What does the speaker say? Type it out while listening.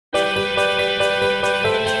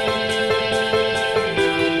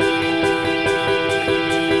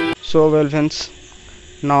So well friends,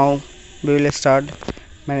 now we will start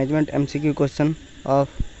management MCQ question of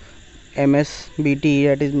Msbte,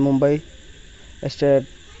 that is Mumbai state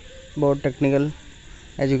board technical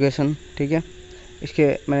education. ठीक है, इसके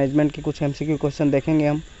management के कुछ MCQ question देखेंगे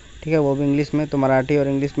हम। ठीक है, वो भी इंग्लिश में। तो मराठी और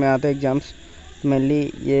इंग्लिश में आते हैं एग्ज़ाम्स, मेनली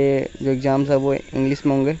ये जो एग्ज़ाम्स है वो इंग्लिश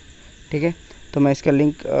में होंगे। ठीक है, तो मैं इसका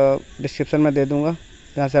लिंक डिस्क्रिप्शन में दे दूँगा,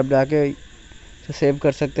 जहाँ से आप जाके सेव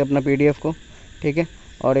कर सकते हैं अपना PDF को। ठीक है,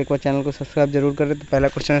 और एक बार चैनल को सब्सक्राइब जरूर करें। तो पहला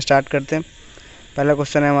क्वेश्चन स्टार्ट करते हैं। पहला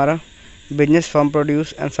क्वेश्चन है हमारा, business firm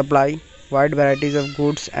produce and supply wide varieties of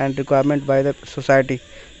goods and requirement by the society.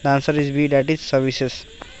 The answer is B, that is services.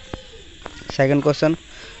 Second question,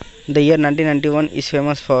 the year 1991 is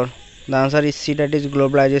famous for. The answer is C, that is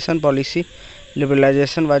globalisation policy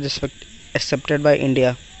liberalisation was accepted by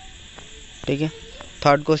India. ठीक है,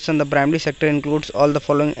 third question, the primary sector includes all the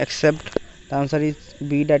following except. The answer is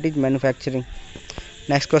B, that is manufacturing.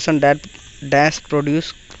 Next question, that dash produce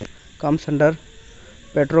comes under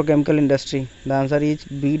petrochemical industry. The answer is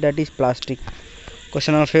B, that is plastic.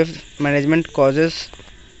 Question number 5, management causes.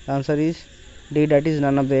 The answer is D, that is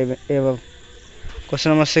none of the above.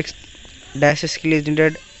 Question number 6, dash skill is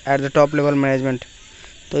needed at the top level management.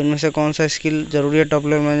 तो इनमें से कौन सा skill जरूरी है top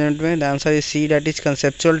level management में? The answer is C, that is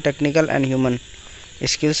conceptual technical and human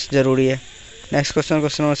skills जरूरी है। Next question,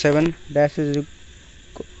 question number 7, dash is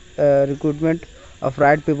recruitment of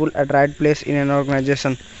right people at right place in an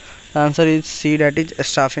organization. The answer is C, that is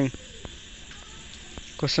staffing.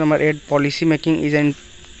 Question number 8, policy making is an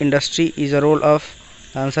industry is a role of.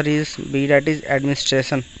 The answer is B, that is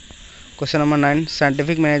administration. Question number 9,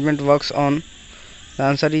 scientific management works on. The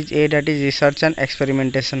answer is A, that is research and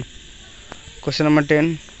experimentation. Question number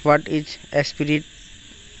 10, what is spirit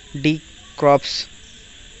D crops?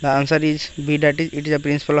 The answer is B, that is it is a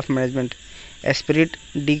principle of management. spirit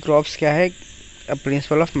D crops क्या है? A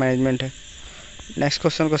principle of management है। Next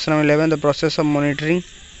question, question number 11, the process of monitoring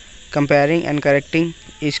comparing and correcting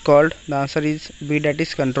is called. The answer is B, that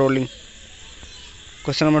is controlling.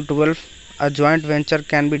 Question number 12, a joint venture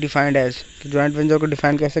can be defined as. Joint venture को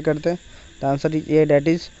define कैसे करते हैं? The answer is a, that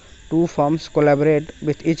is to firms collaborate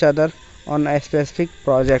with each other on a specific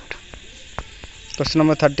project. Question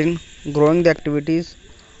number 13, growing the activities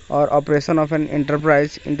और operation of an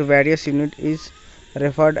enterprise into various unit is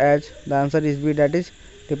referred as. The answer is B, that is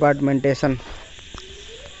departmentation.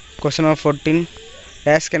 Question number 14,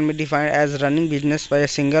 dash can be defined as running business by a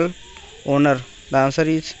single owner. The answer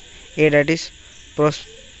is A, that is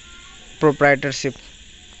proprietorship.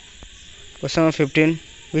 Question number 15,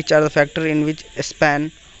 which are the factors in which span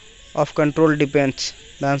of control depends?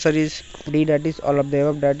 The answer is D, that is all of the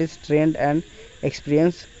above, that is trained and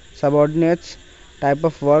experienced subordinates, type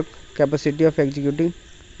of work, capacity of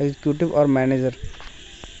executive or manager.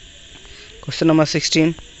 Question number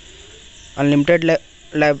 16, unlimited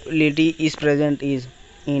liability is present is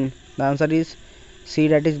in. The answer is C,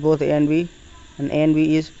 that is both A and B, and A and B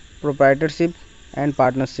is proprietorship and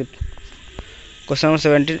partnership. Question number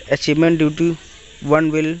 17, achievement due to one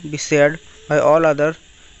will be shared by all other.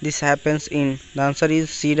 This happens in. The answer is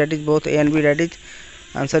C, that is both A and B, that is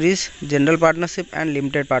answer is general partnership and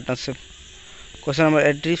limited partnership. Question number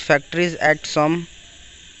 18, factories act some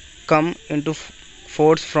come into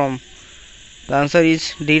force from. The answer is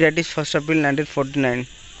D, that is 1st April 1949.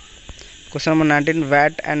 Question number 19,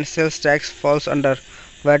 VAT and sales tax falls under.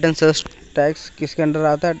 VAT and sales tax किसके under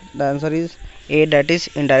आता है? The answer is A, that is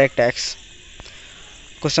indirect tax.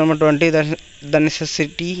 Question number 20, the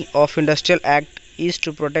necessity of Industrial Act is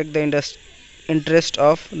to protect the interest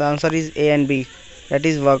of. The answer is A and B, that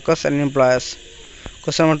is workers and employers.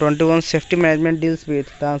 Question number 21, safety management deals with.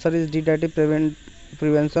 The answer is D, that is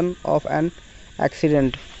prevention of an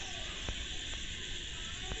accident.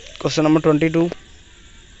 Question number 22,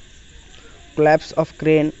 collapse of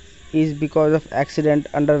crane is because of accident.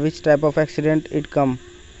 Under which type of accident it come?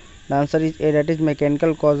 The answer is A, that is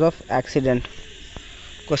mechanical cause of accident.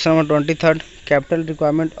 Question number 23, capital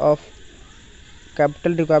requirement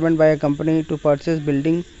by a company to purchase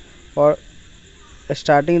building for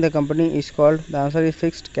starting the company is called. The answer is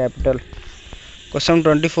fixed capital. Question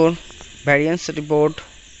number 24, variance report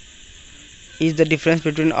is the difference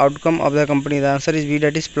between outcome of the company. The answer is B,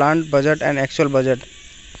 that is planned budget and actual budget.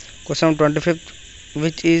 Question number 25,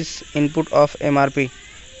 which is input of MRP?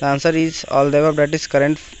 The answer is all the above, that is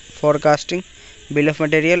current forecasting, bill of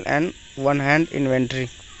material and one hand inventory.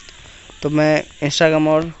 तो मैं Instagram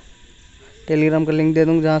और Telegram का link दे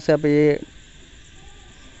दूँगा, जहाँ से आप ये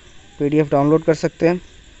PDF download कर सकते हैं।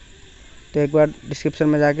 तो एक बार डिस्क्रिप्शन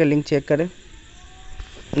में जाके लिंक चेक करें।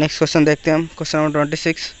 नेक्स्ट क्वेश्चन देखते हैं हम। Question number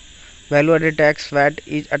 26, value added tax VAT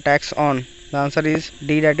is a tax on. The answer is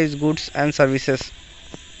D, that is goods and services.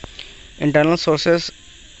 Internal sources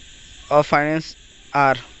of finance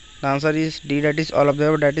are, the answer is D, that is all of the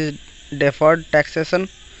above, that is deferred taxation,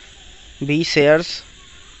 B, shares,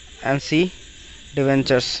 and C,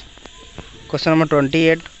 debentures. Question number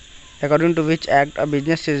 28. According to which act a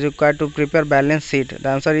business is required to prepare balance sheet? The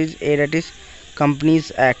answer is A, that is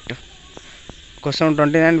Companies Act. Question number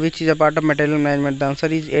 29. Which is a part of material management? The answer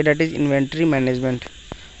is A, that is inventory management.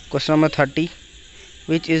 Question number 30.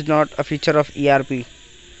 Which is not a feature of ERP?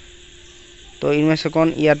 तो इनमें से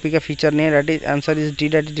कौन ERP का feature नहीं है? That is answer is D,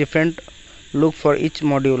 that is different look for each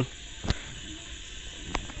module.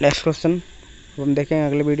 Next question हम देखेंगे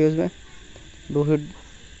अगले वीडियोस में. Do hit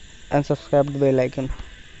and subscribe the bell icon.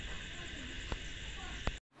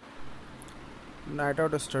 Night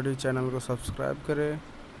out study channel को सब्सक्राइब करें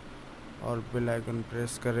और बेल आइकन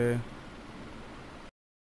प्रेस करें